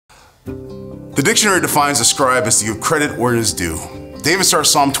The dictionary defines a scribe as to give credit where it is due. David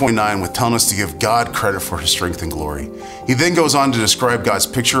starts Psalm 29 with telling us to give God credit for his strength and glory. He then goes on to describe God's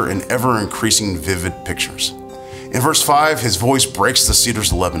picture in ever-increasing vivid pictures. In verse 5, his voice breaks the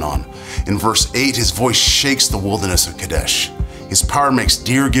cedars of Lebanon. In verse 8, his voice shakes the wilderness of Kadesh. His power makes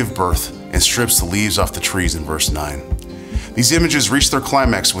deer give birth and strips the leaves off the trees in verse 9. These images reach their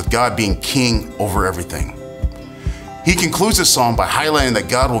climax with God being king over everything. He concludes this psalm by highlighting that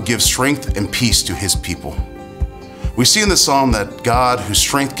God will give strength and peace to his people. We see in this psalm that God, whose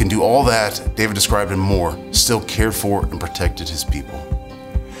strength can do all that David described and more, still cared for and protected his people.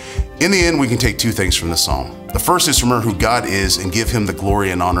 In the end, we can take two things from this psalm. The first is to remember who God is and give him the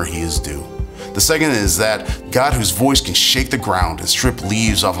glory and honor he is due. The second is that God, whose voice can shake the ground and strip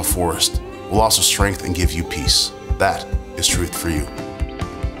leaves off a forest, will also strengthen and give you peace. That is truth for you.